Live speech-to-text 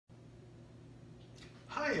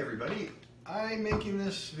Hi everybody, I'm making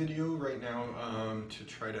this video right now to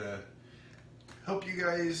try to help you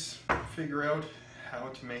guys figure out how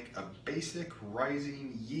to make a basic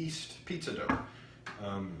rising yeast pizza dough.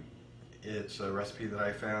 It's a recipe that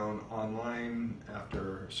I found online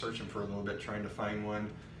after searching for a little bit, trying to find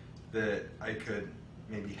one that I could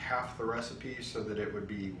maybe half the recipe so that it would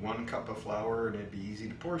be 1 cup of flour and it'd be easy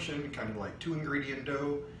to portion, kind of like 2-ingredient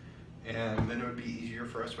dough, and then it would be easier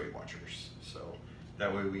for us Weight Watchers. So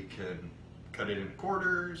that way we could cut it in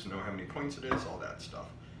quarters, know how many points it is, all that stuff.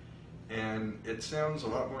 And it sounds a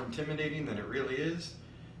lot more intimidating than it really is.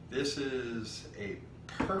 This is a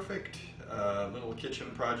perfect little kitchen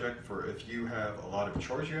project for if you have a lot of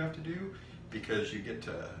chores you have to do, because you get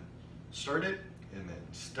to start it and then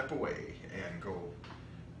step away and go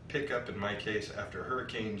pick up, in my case, after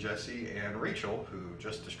Hurricane Jesse and Rachel, who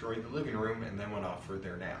just destroyed the living room and then went off for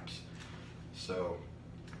their naps. So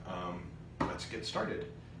let's get started.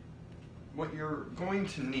 What you're going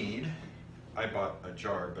to need, I bought a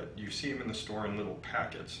jar, but you see them in the store in little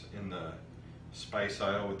packets in the spice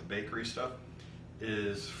aisle with the bakery stuff,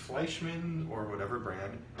 is Fleischmann or whatever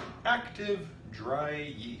brand active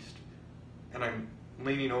dry yeast. And I'm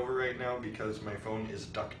leaning over right now because my phone is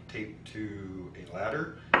duct taped to a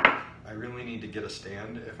ladder. I really need to get a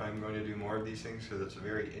stand if I'm going to do more of these things because it's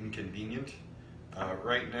very inconvenient.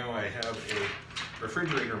 Right now I have a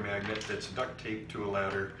refrigerator magnet that's duct taped to a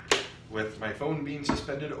ladder with my phone being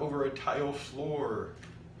suspended over a tile floor.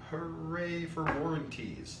 Hooray for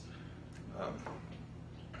warranties.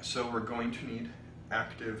 So we're going to need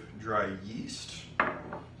active dry yeast,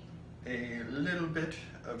 a little bit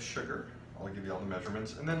of sugar, I'll give you all the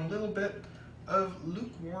measurements, and then a little bit of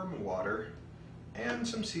lukewarm water and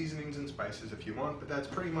some seasonings and spices if you want, but that's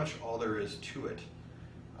pretty much all there is to it.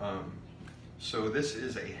 So this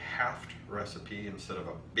is a halved recipe instead of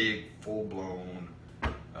a big full-blown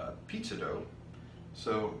pizza dough.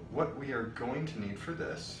 So what we are going to need for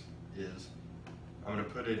this is, I'm going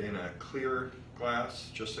to put it in a clear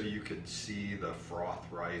glass just so you could see the froth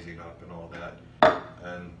rising up and all that,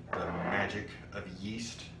 and the magic of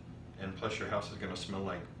yeast. And plus your house is going to smell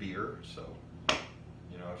like beer, so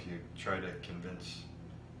you know, if you try to convince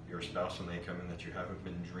your spouse when they come in that you haven't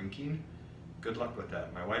been drinking, good luck with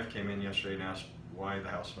that. My wife came in yesterday and asked why the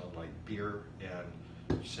house smelled like beer,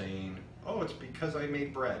 and saying, oh, it's because I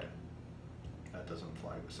made bread. That doesn't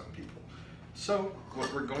fly with some people. So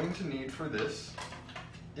what we're going to need for this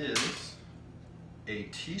is a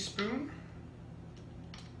teaspoon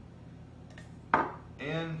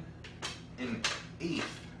and an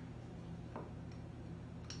eighth,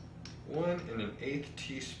 1 1/8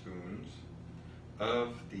 teaspoons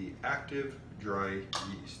of the active dry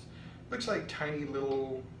yeast. Looks like tiny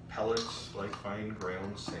little pellets, like fine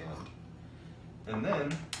ground sand. And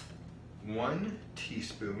then 1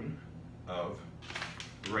 teaspoon of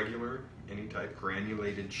regular, any type,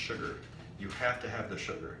 granulated sugar. You have to have the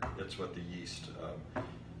sugar. It's what the yeast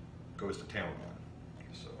goes to town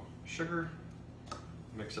on. So sugar,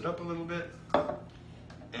 mix it up a little bit,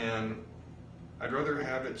 and I'd rather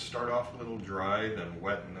have it start off a little dry than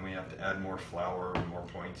wet, and then we have to add more flour and more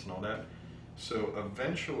points and all that. So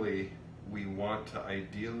eventually we want to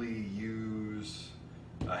ideally use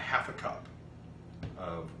a half a cup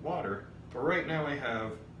of water, but right now I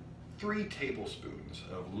have 3 tablespoons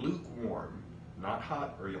of lukewarm, not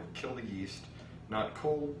hot or you'll kill the yeast, not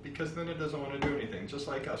cold because then it doesn't want to do anything. Just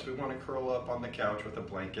like us, we want to curl up on the couch with a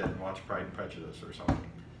blanket and watch Pride and Prejudice or something.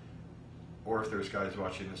 Or if there's guys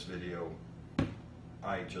watching this video,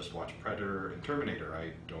 I just watch Predator and Terminator.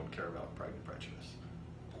 I don't care about Pride and Prejudice.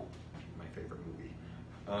 My favorite movie.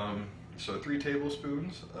 So 3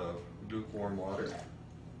 tablespoons of lukewarm water.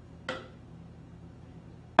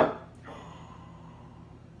 And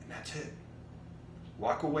that's it.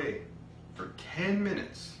 Walk away for 10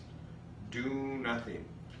 minutes. Do nothing.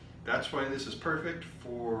 That's why this is perfect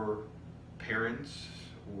for parents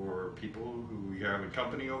or people who you're having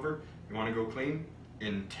company over. You want to go clean?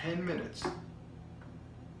 In 10 minutes.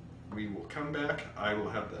 We will come back, I will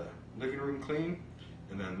have the living room clean,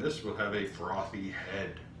 and then this will have a frothy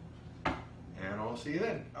head. And I'll see you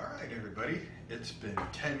then. Alright everybody, it's been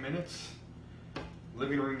 10 minutes.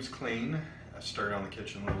 Living room's clean. I started on the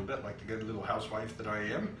kitchen a little bit like the good little housewife that I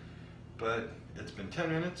am, but it's been 10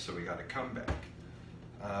 minutes, so we got to come back.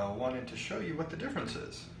 Wanted to show you what the difference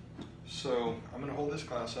is. So I'm going to hold this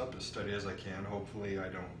glass up as steady as I can. Hopefully I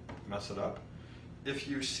don't mess it up. If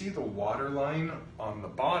you see the water line on the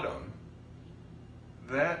bottom,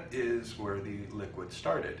 that is where the liquid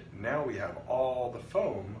started. Now we have all the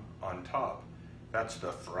foam on top. That's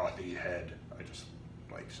the frothy head. I just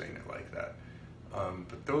like saying it like that.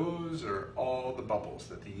 But those are all the bubbles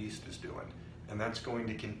that the yeast is doing. And that's going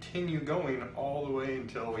to continue going all the way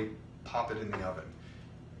until we pop it in the oven.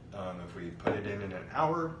 If we put it in an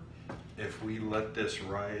hour, if we let this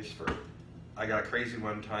rise for, I got crazy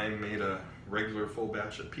one time, made a regular full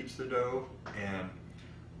batch of pizza dough and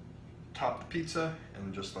topped the pizza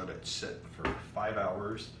and just let it sit for 5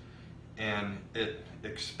 hours. And it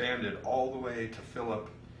expanded all the way to fill up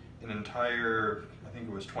an entire, I think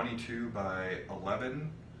it was 22 by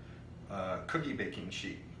 11 cookie baking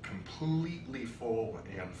sheet, completely full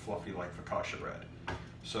and fluffy like focaccia bread.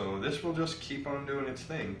 So this will just keep on doing its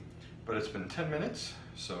thing, but it's been 10 minutes,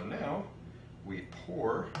 so now we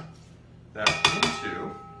pour that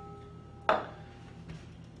into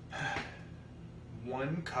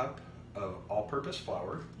 1 cup of all-purpose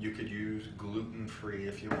flour. You could use gluten-free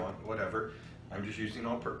if you want, whatever. I'm just using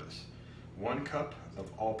all-purpose. 1 cup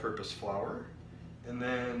of all-purpose flour, and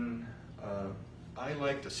then I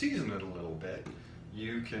like to season it a little bit.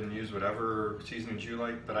 You can use whatever seasonings you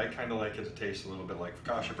like, but I kind of like it to taste a little bit like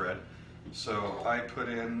focaccia bread. So I put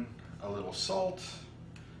in a little salt,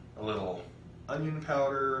 a little onion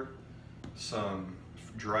powder, some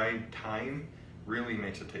dried thyme. Really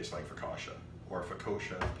makes it taste like focaccia, or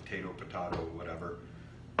focaccia, potato, whatever.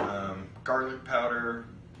 Garlic powder,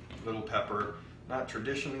 little pepper. Not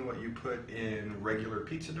traditionally what you put in regular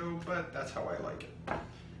pizza dough, but that's how I like it.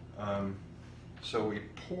 So we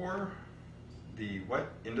pour the wet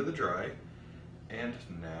into the dry, and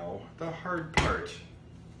now the hard part.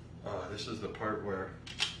 This is the part where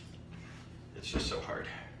it's just so hard.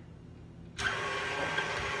 There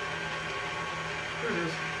it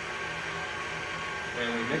is.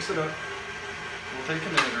 And we mix it up. We'll take a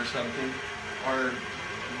minute or something. Our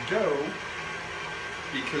dough,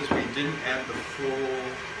 because we didn't add the full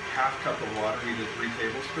half cup of water, we did 3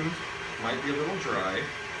 tablespoons, might be a little dry.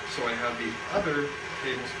 So I have the other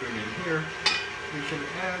tablespoon in here. We can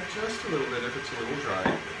add just a little bit if it's a little dry,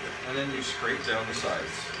 and then you scrape down the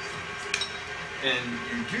sides. And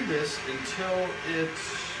you do this until it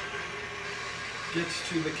gets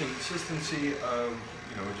to the consistency of,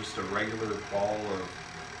 just a regular ball of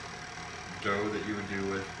dough that you would do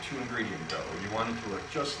with 2-ingredient dough. You want it to look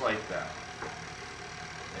just like that.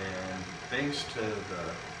 And thanks to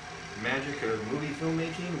the magic of movie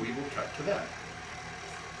filmmaking, we will cut to that.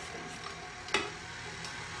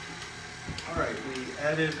 Alright, we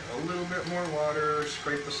added a little bit more water,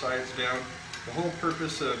 scraped the sides down. The whole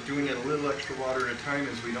purpose of doing it a little extra water at a time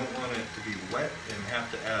is we don't want it to be wet and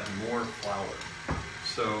have to add more flour.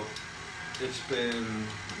 So it's been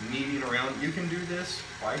kneading around. You can do this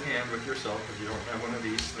by hand with yourself if you don't have one of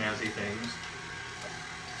these snazzy things.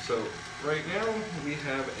 So right now we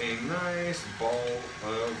have a nice ball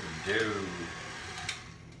of dough.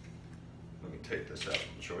 Let me take this out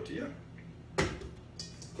and show it to you.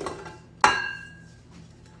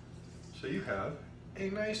 So you have a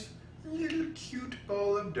nice little cute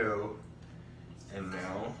ball of dough. And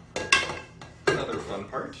now, another fun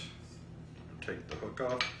part. Take the hook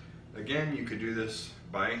off. Again, you could do this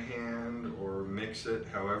by hand or mix it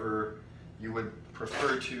however you would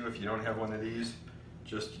prefer to. If you don't have one of these,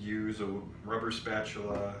 just use a rubber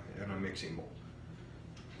spatula and a mixing bowl.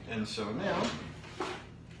 And so now,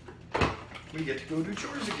 we get to go do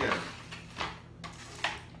chores again.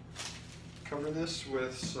 Cover this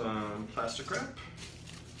with some plastic wrap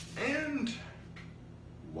and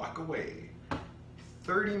walk away.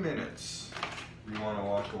 30 minutes you want to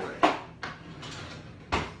walk away.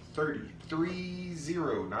 30,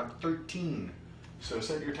 not 13. So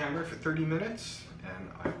set your timer for 30 minutes and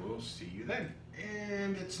I will see you then.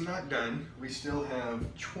 And it's not done. We still have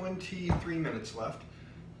 23 minutes left,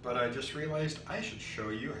 but I just realized I should show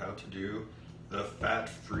you how to do the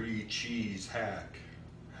fat-free cheese hack.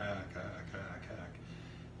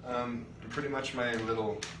 Pretty much my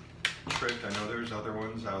little trick. I know there's other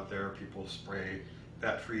ones out there. People spray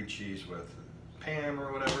fat-free cheese with Pam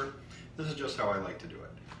or whatever. This is just how I like to do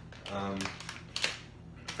it.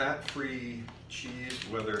 Fat-free cheese,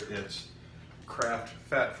 whether it's Kraft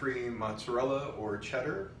fat-free mozzarella or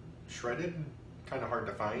cheddar, shredded, kind of hard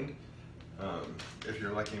to find. If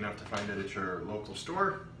you're lucky enough to find it at your local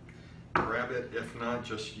store, grab it. If not,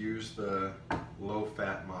 just use the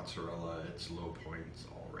low-fat mozzarella. It's low points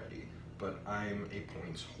already, but I'm a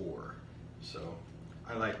points whore, so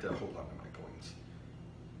I like to hold on to my points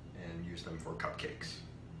and use them for cupcakes.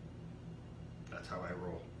 That's how I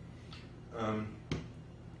roll.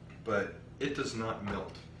 But it does not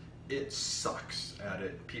melt. It sucks at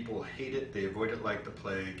it. People hate it. They avoid it like the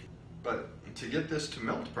plague. But to get this to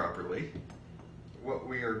melt properly, what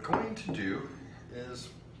we are going to do is,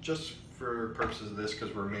 just for purposes of this,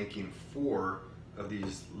 because we're making 4 of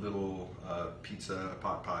these little pizza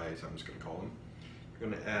pot pies, I'm just going to call them. We're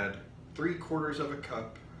going to add 3/4 of a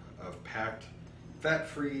cup of packed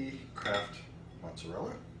fat-free Kraft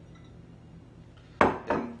mozzarella.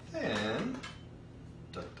 And then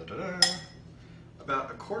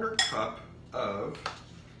about 1/4 cup of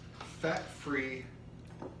fat-free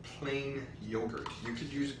plain yogurt. You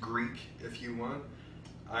could use Greek if you want.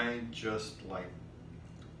 I just like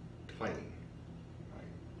plain.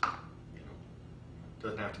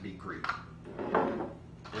 Doesn't have to be Greek.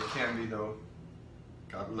 It can be though.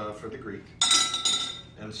 Got love for the Greek.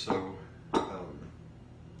 And so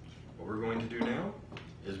what we're going to do now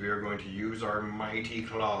is we are going to use our mighty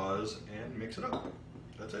claws and mix it up.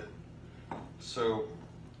 That's it. So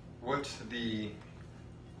what the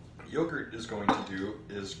yogurt is going to do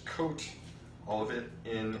is coat all of it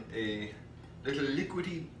in a little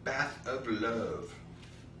liquidy bath of love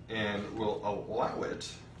and will allow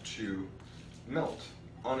it to melt.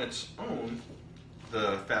 On its own,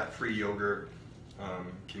 the fat-free yogurt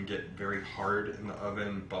can get very hard in the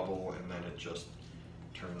oven, bubble, and then it just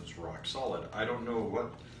turns rock solid. I don't know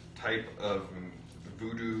what type of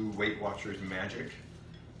voodoo Weight Watchers magic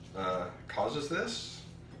causes this,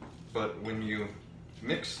 but when you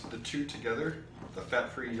mix the two together, the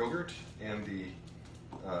fat-free yogurt and the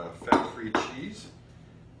fat-free cheese,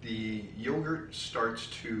 the yogurt starts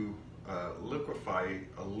to liquefy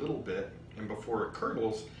a little bit, and before it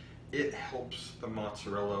curdles, it helps the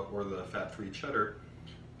mozzarella or the fat-free cheddar.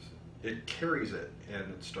 It carries it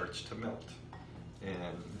and it starts to melt.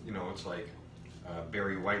 And you know, it's like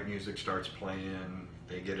Barry White music starts playing,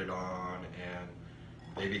 they get it on, and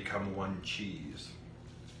they become one cheese.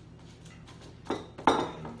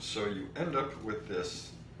 And so you end up with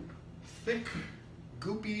this thick,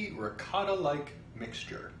 goopy, ricotta-like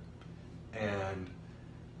mixture. And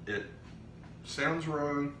it sounds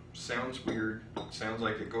wrong, sounds weird, sounds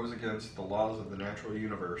like it goes against the laws of the natural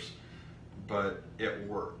universe, but it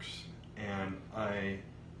works. And I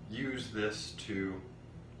use this to,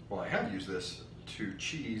 well, I have used this to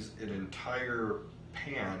cheese an entire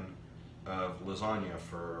pan of lasagna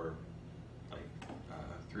for like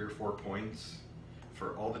 3 or 4 points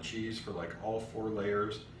for all the cheese, for like all 4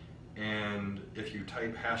 layers. And if you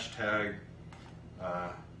type hashtag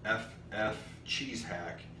FF cheese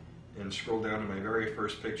hack and scroll down to my very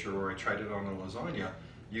first picture where I tried it on a lasagna,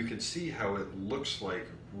 you can see how it looks like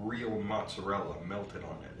real mozzarella melted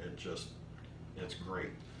on it. It's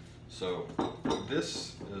great. So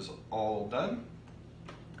this is all done.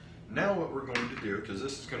 Now what we're going to do, because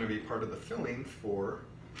this is going to be part of the filling for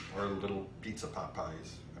our little pizza pot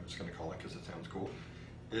pies, I'm just going to call it because it sounds cool,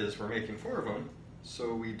 is we're making 4 of them.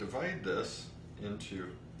 So we divide this into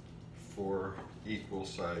 4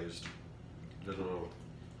 equal-sized little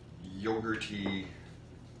yogurty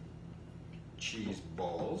cheese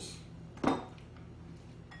balls.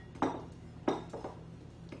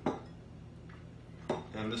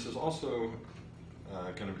 And this is also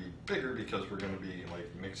going to be bigger because we're going to be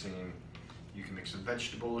like mixing, you can mix some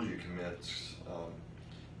vegetables, you can mix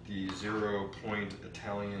the 0-point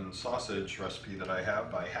Italian sausage recipe that I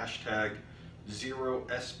have by hashtag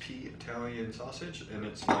 0SP Italian sausage, and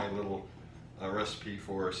it's my little recipe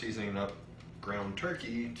for seasoning up ground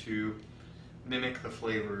turkey to mimic the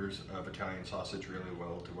flavors of Italian sausage really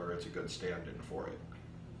well to where it's a good stand-in for it.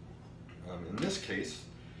 In this case,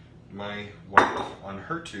 my wife on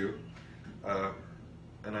her 2,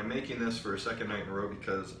 and I'm making this for a second night in a row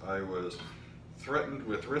because I was threatened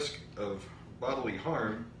with risk of bodily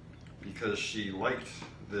harm because she liked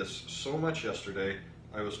this so much yesterday.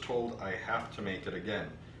 I was told I have to make it again,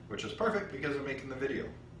 which is perfect because I'm making the video.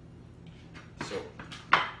 So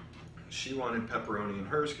she wanted pepperoni in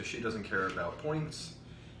hers because she doesn't care about points.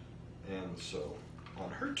 And so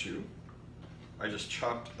on her 2, I just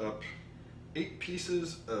chopped up 8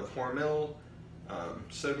 pieces of Hormel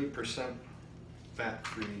 70%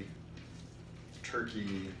 fat-free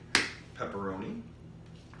turkey pepperoni.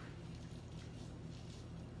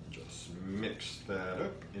 Just mix that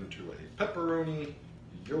up into a pepperoni,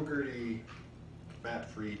 yogurty,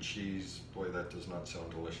 fat-free cheese. Boy, that does not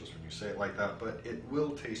sound delicious when you say it like that, but it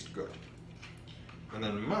will taste good. And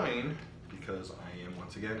then mine, because I am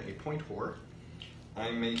once again a point whore,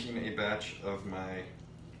 I'm making a batch of my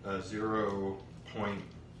 0-point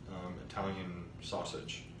Italian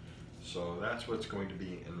sausage. So that's what's going to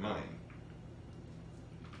be in mine.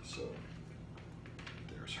 So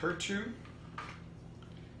there's her 2.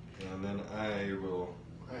 And then I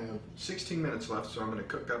have 16 minutes left, so I'm going to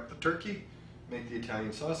cook up the turkey, make the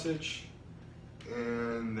Italian sausage,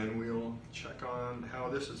 and then we'll check on how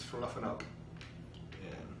this is fluffing up.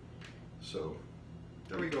 And so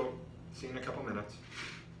there we go. See you in a couple minutes.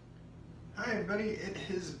 Hi everybody, it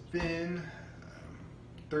has been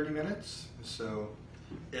 30 minutes, so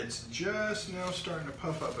it's just now starting to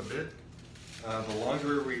puff up a bit. The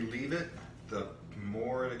longer we leave it, the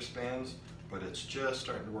more it expands, but it's just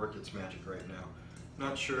starting to work its magic right now.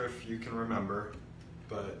 Not sure if you can remember,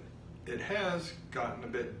 but it has gotten a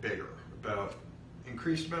bit bigger,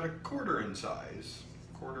 increased about a quarter in size,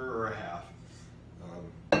 quarter or a half.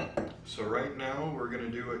 So right now we're going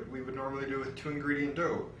to do what we would normally do with 2-ingredient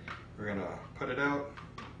dough. We're going to put it out,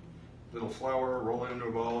 little flour, roll it into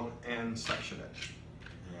a ball, and section it.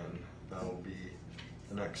 And that'll be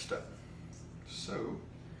the next step. So,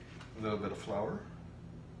 a little bit of flour.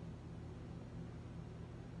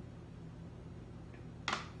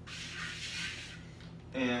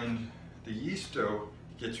 And the yeast dough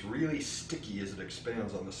gets really sticky as it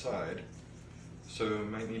expands on the side. So you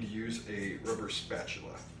might need to use a rubber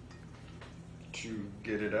spatula to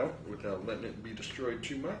get it out without letting it be destroyed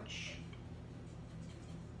too much.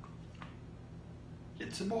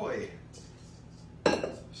 It's a boy.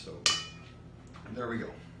 So there we go.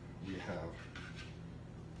 We have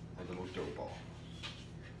a little dough ball.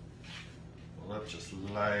 Well, that's just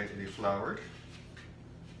lightly floured.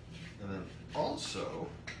 And then also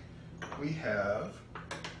we have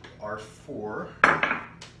our 4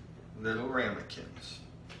 little ramekins,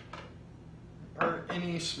 or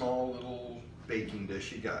any small little baking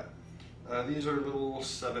dish you got. These are little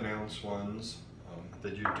 7-ounce ones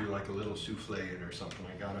that you do like a little souffle in or something.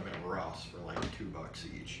 I got them at Ross for like $2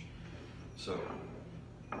 each. So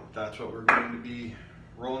that's what we're going to be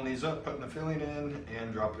rolling these up, putting the filling in,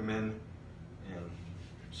 and dropping them in. And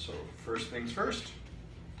so first things first,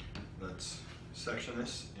 let's section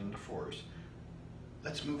this into 4s.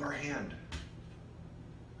 Let's move our hand.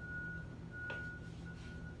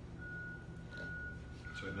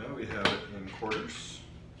 So now we have it in quarters.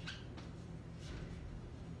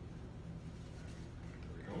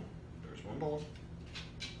 There we go. There's one ball.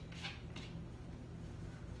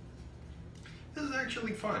 This is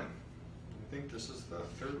actually fun. I think this is the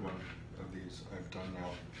 3rd one of these I've done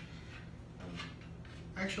now. I'm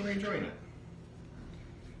actually enjoying it.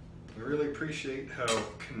 I really appreciate how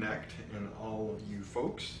Connect and all of you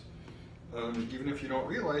folks, even if you don't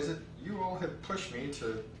realize it, you all have pushed me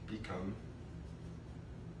to become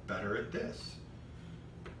better at this.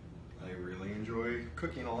 I really enjoy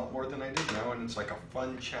cooking a lot more than I did now, and it's like a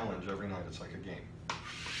fun challenge every night. It's like a game.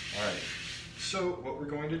 Alright, so what we're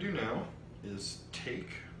going to do now is take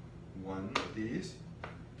one of these,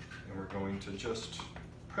 and we're going to just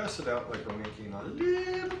press it out like we're making a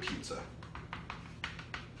little pizza.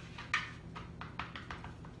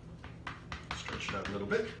 Stretch it out a little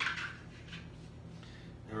bit.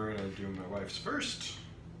 And we're going to do my wife's first,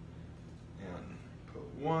 and put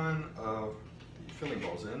one of the filling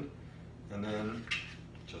balls in, and then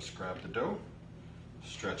just grab the dough,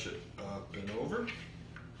 stretch it up and over.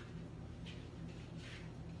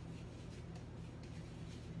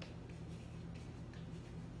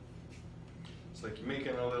 It's like you're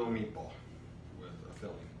making a little meatball with a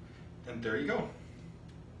filling. And there you go.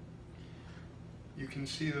 You can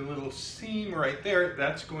see the little seam right there.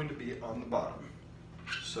 That's going to be on the bottom.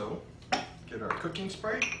 So, get our cooking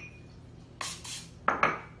spray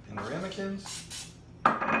in the ramekins.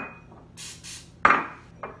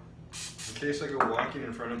 In case I go walking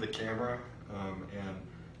in front of the camera and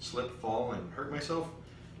slip, fall, and hurt myself,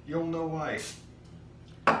 you'll know why.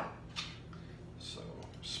 So,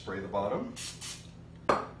 spray the bottom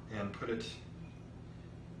and put it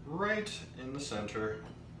right in the center.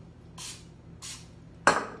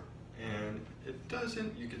 And it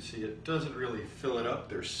doesn't, you can see it doesn't really fill it up.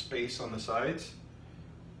 There's space on the sides.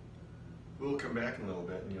 We'll come back in a little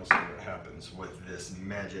bit and you'll see what happens with this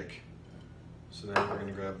magic. So then we're going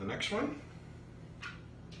to grab the next one.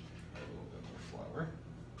 Add a little bit more flour.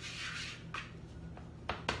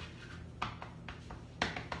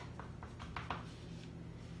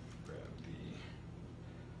 Grab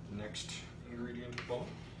the next ingredient ball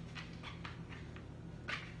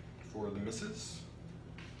for the misses.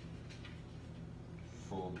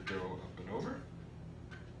 Fold the dough up and over.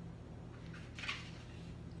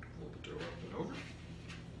 Fold the dough up and over.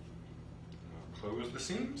 Now close the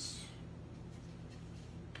seams.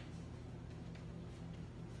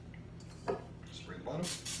 Spray the bottom.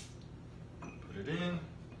 Put it in. And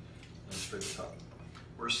spray the top.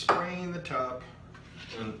 We're spraying the top,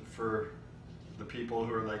 and for the people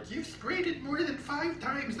who are like, you've sprayed it more than 5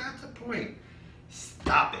 times, that's a point.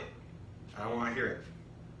 Stop it. I don't want to hear it.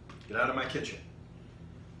 Get out of my kitchen.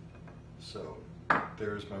 So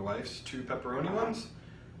there's my wife's 2 pepperoni ones.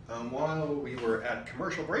 While we were at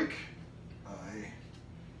commercial break, I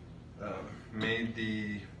Made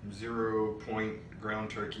the 0-point ground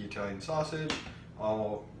turkey Italian sausage.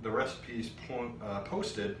 All the recipes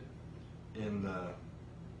posted in the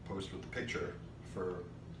post with the picture for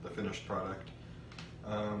the finished product.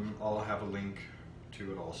 I'll have a link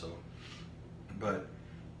to it also, but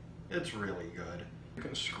it's really good. You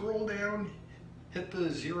can scroll down, hit the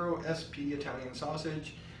 0 SP Italian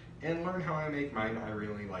sausage, and learn how I make mine. I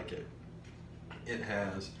really like it. It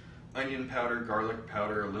has onion powder, garlic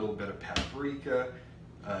powder, a little bit of paprika,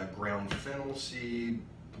 ground fennel seed,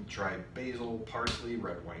 dried basil, parsley,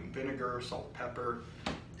 red wine vinegar, salt, pepper.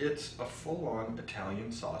 It's a full-on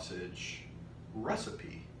Italian sausage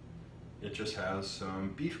recipe. It just has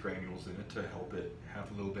some beef granules in it to help it have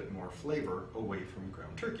a little bit more flavor away from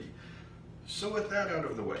ground turkey. So with that out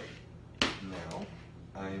of the way, now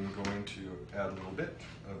I'm going to add a little bit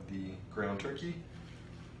of the ground turkey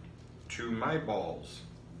to my balls.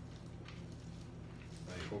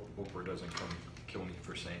 I hope Oprah doesn't come kill me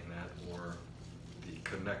for saying that, or the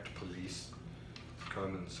Connect police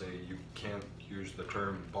come and say you can't use the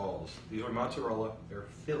term balls. These are mozzarella, they're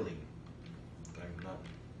filling. I'm not,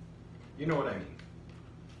 you know what I mean.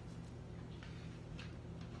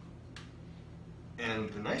 And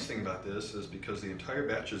the nice thing about this is because the entire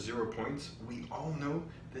batch is 0 points, we all know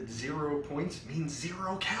that 0 points means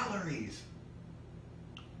 0 calories.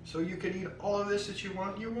 So you can eat all of this that you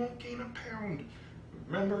want, you won't gain a pound.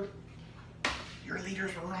 Remember, your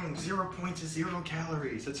leaders were wrong. 0 points is 0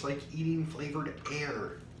 calories. It's like eating flavored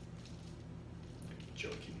air. I'm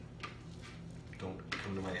joking. Don't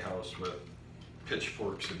come to my house with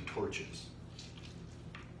pitchforks and torches.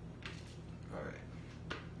 All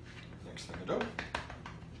right. Next thing to do.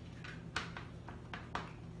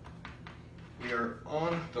 We are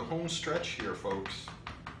on the home stretch here, folks.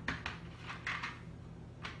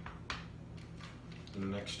 The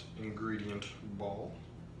next ingredient ball.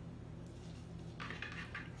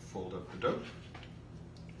 Fold up the dough.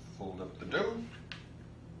 Fold up the dough.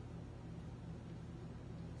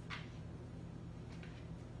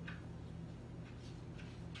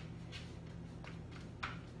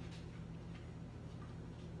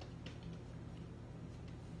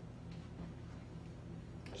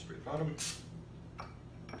 Straight bottom.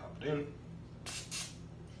 Pop it in.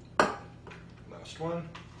 Last one.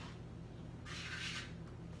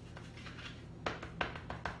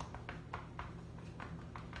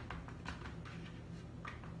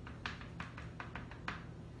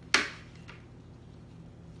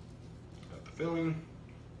 Filling.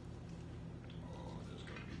 Oh, this is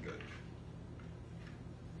going to be good.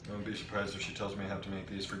 I won't be surprised if she tells me I have to make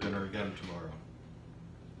these for dinner again tomorrow,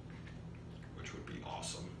 which would be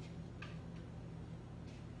awesome.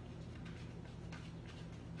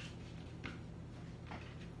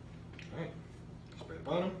 All right, spray the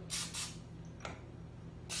bottom.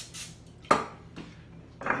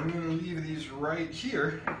 And I'm going to leave these right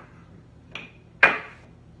here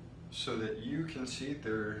so that you can see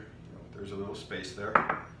there's a little space there,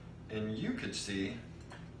 and you could see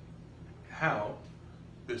how,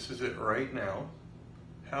 this is it right now,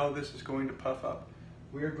 how this is going to puff up.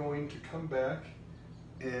 We are going to come back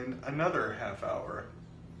in another half hour,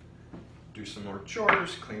 do some more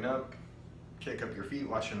chores, clean up, kick up your feet,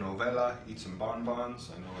 watch a novela, eat some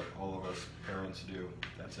bonbons. I know what all of us parents do.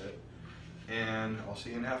 That's it. And I'll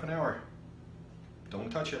see you in half an hour.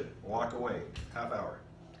 Don't touch it. Walk away. Half hour.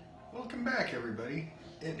 Welcome back, everybody.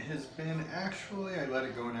 It has been, actually, I let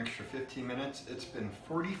it go an extra 15 minutes. It's been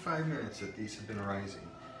 45 minutes that these have been rising.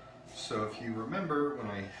 So if you remember when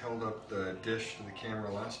I held up the dish to the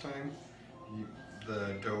camera last time,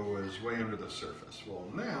 the dough was way under the surface. Well,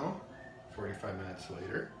 now, 45 minutes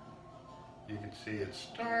later, you can see it's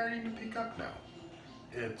starting to peak up now.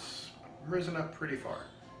 It's risen up pretty far.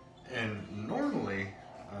 And normally,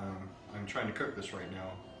 I'm trying to cook this right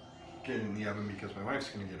now, get it in the oven because my wife's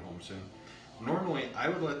going to get home soon. Normally, I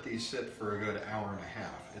would let these sit for a good hour and a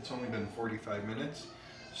half. It's only been 45 minutes,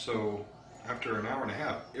 so after an hour and a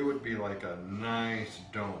half, it would be like a nice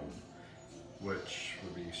dome, which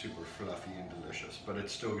would be super fluffy and delicious, but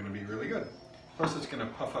it's still going to be really good. Plus, it's going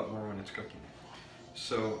to puff up more when it's cooking.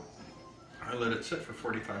 So I let it sit for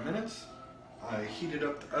 45 minutes. I heated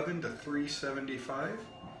up the oven to 375,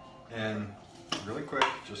 and really quick,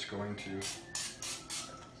 just going to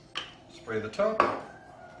spray the top.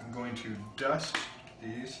 I'm going to dust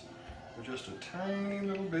these with just a tiny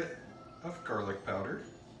little bit of garlic powder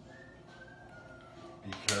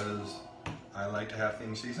because I like to have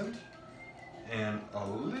things seasoned, and a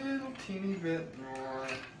little teeny bit more,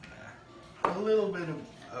 a little bit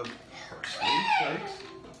of parsley flakes.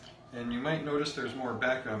 And you might notice there's more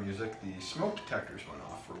background music. The smoke detectors went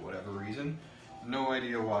off for whatever reason. no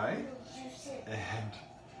idea why. And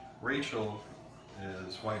Rachel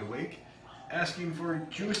is wide awake, asking for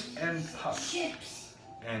juice and puffs. Chips.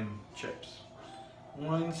 And chips.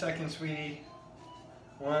 1 second, sweetie.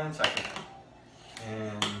 1 second.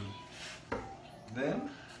 And then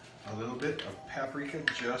a little bit of paprika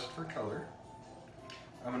just for color.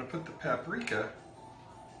 I'm going to put the paprika,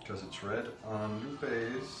 because it's red, on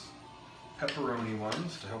Lupe's pepperoni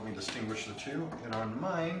ones to help me distinguish the two. And on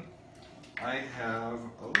mine, I have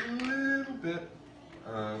a little bit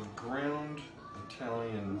of ground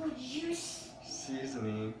Italian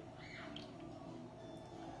seasoning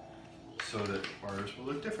so that ours will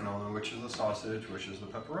look different. I'll know which is the sausage, which is the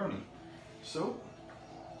pepperoni. So,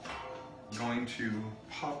 I'm going to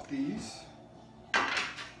pop these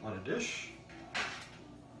on a dish,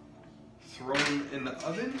 throw them in the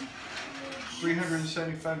oven,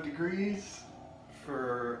 375 degrees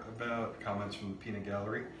for about, comments from the peanut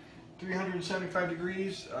gallery, 375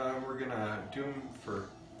 degrees. We're gonna do them for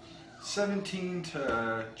 17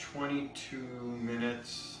 to 22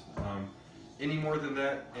 minutes. Any more than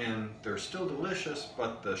that and they're still delicious,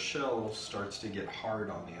 but the shell starts to get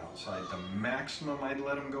hard on the outside. The maximum I'd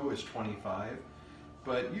let them go is 25,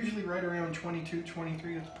 but usually right around 22,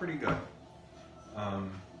 23, it's pretty good.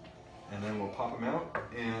 And then we'll pop them out.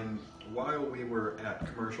 And while we were at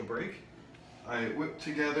commercial break, I whipped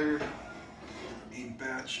together a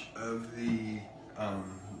batch of the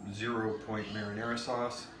 0 point marinara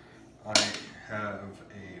sauce. I have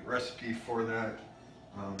a recipe for that,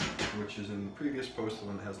 which is in the previous post, the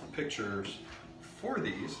one that has the pictures for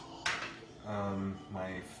these.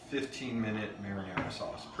 My 15-minute marinara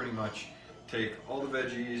sauce. Pretty much take all the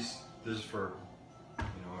veggies. This is for,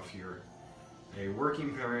 if you're a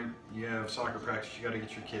working parent, you have soccer practice, you got to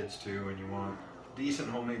get your kids to, and you want decent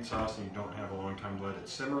homemade sauce and you don't have a long time to let it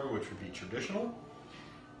simmer, which would be traditional.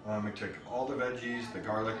 I took all the veggies, the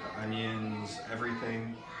garlic, the onions,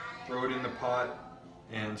 everything, throw it in the pot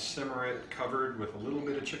and simmer it covered with a little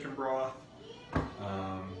bit of chicken broth,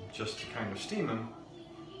 just to kind of steam them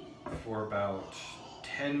for about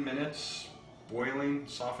 10 minutes, boiling,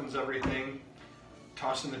 softens everything.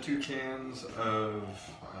 Toss in the 2 cans of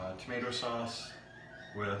tomato sauce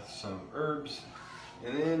with some herbs,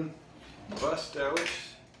 and then bust out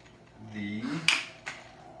the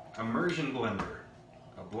immersion blender.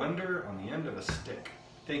 A blender on the end of a stick.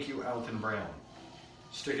 Thank you, Alton Brown.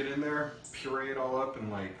 Stick it in there, puree it all up in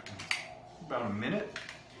like about a minute.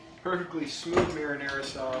 Perfectly smooth marinara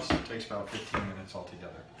sauce. It takes about 15 minutes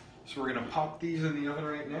altogether. So we're gonna pop these in the oven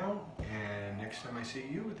right now, and next time I see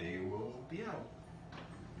you, they will be out.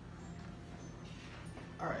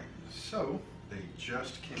 Alright, so they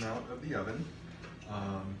just came out of the oven.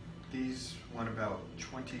 These went about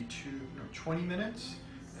 20 minutes,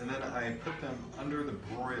 and then I put them under the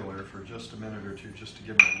broiler for just a minute or two just to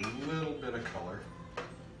give them a little bit of color.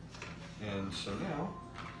 And so now,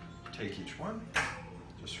 take each one,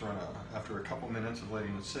 just after a couple minutes of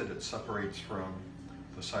letting it sit, it separates from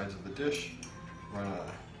the sides of the dish. Run a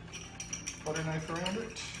butter knife around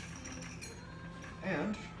it,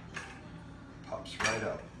 and pops right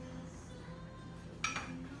up.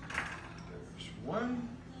 There's one.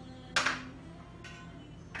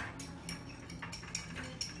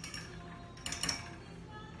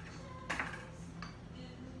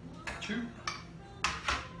 2.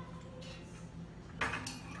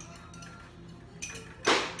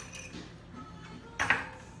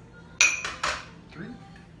 3.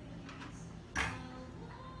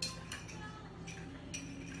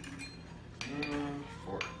 And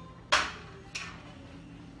 4.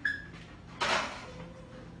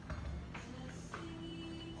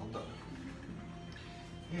 All done.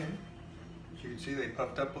 And as you can see, they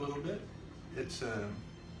puffed up a little bit. It's a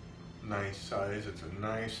nice size. It's a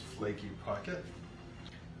nice flaky pocket.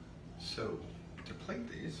 So to plate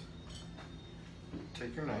these,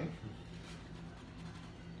 take your knife.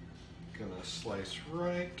 Gonna slice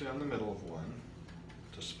right down the middle of one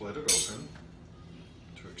to split it open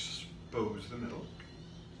to expose the middle,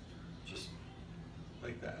 just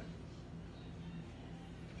like that.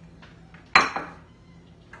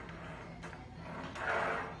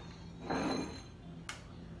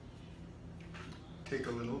 Take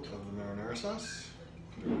a little of the marinara sauce,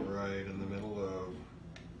 put it right in the middle of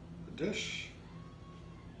the dish.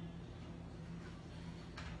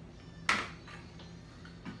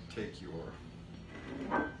 Take your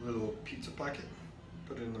little pizza pocket,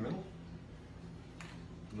 put it in the middle.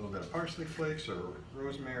 A little bit of parsley flakes or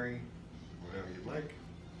rosemary, whatever you'd like.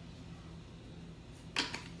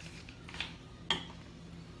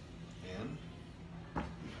 And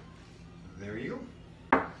there you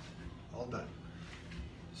go, all done.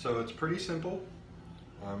 So it's pretty simple,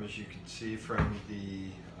 as you can see from the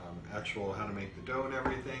actual how to make the dough and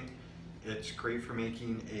everything. It's great for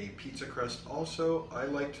making a pizza crust. Also, I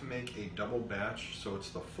like to make a double batch, so it's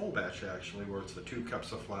the full batch actually, where it's the 2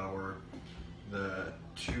 cups of flour, the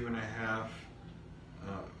 2.5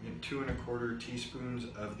 and 2 1/4 teaspoons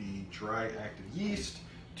of the dry active yeast,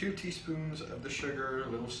 2 teaspoons of the sugar, a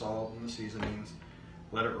little salt and the seasonings.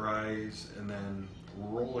 Let it rise and then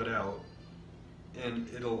roll it out, and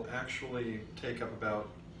it'll actually take up about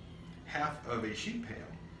half of a sheet pan.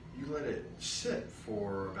 You let it sit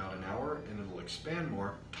for about an hour and it'll expand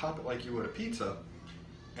more. Top it like you would a pizza,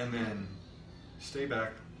 and then stay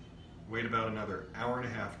back, wait about another hour and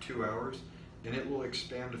a half, 2 hours, and it will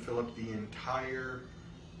expand to fill up the entire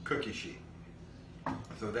cookie sheet.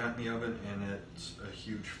 Throw that in the oven and it's a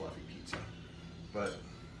huge fluffy pizza. But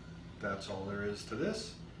that's all there is to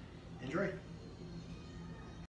this. Enjoy.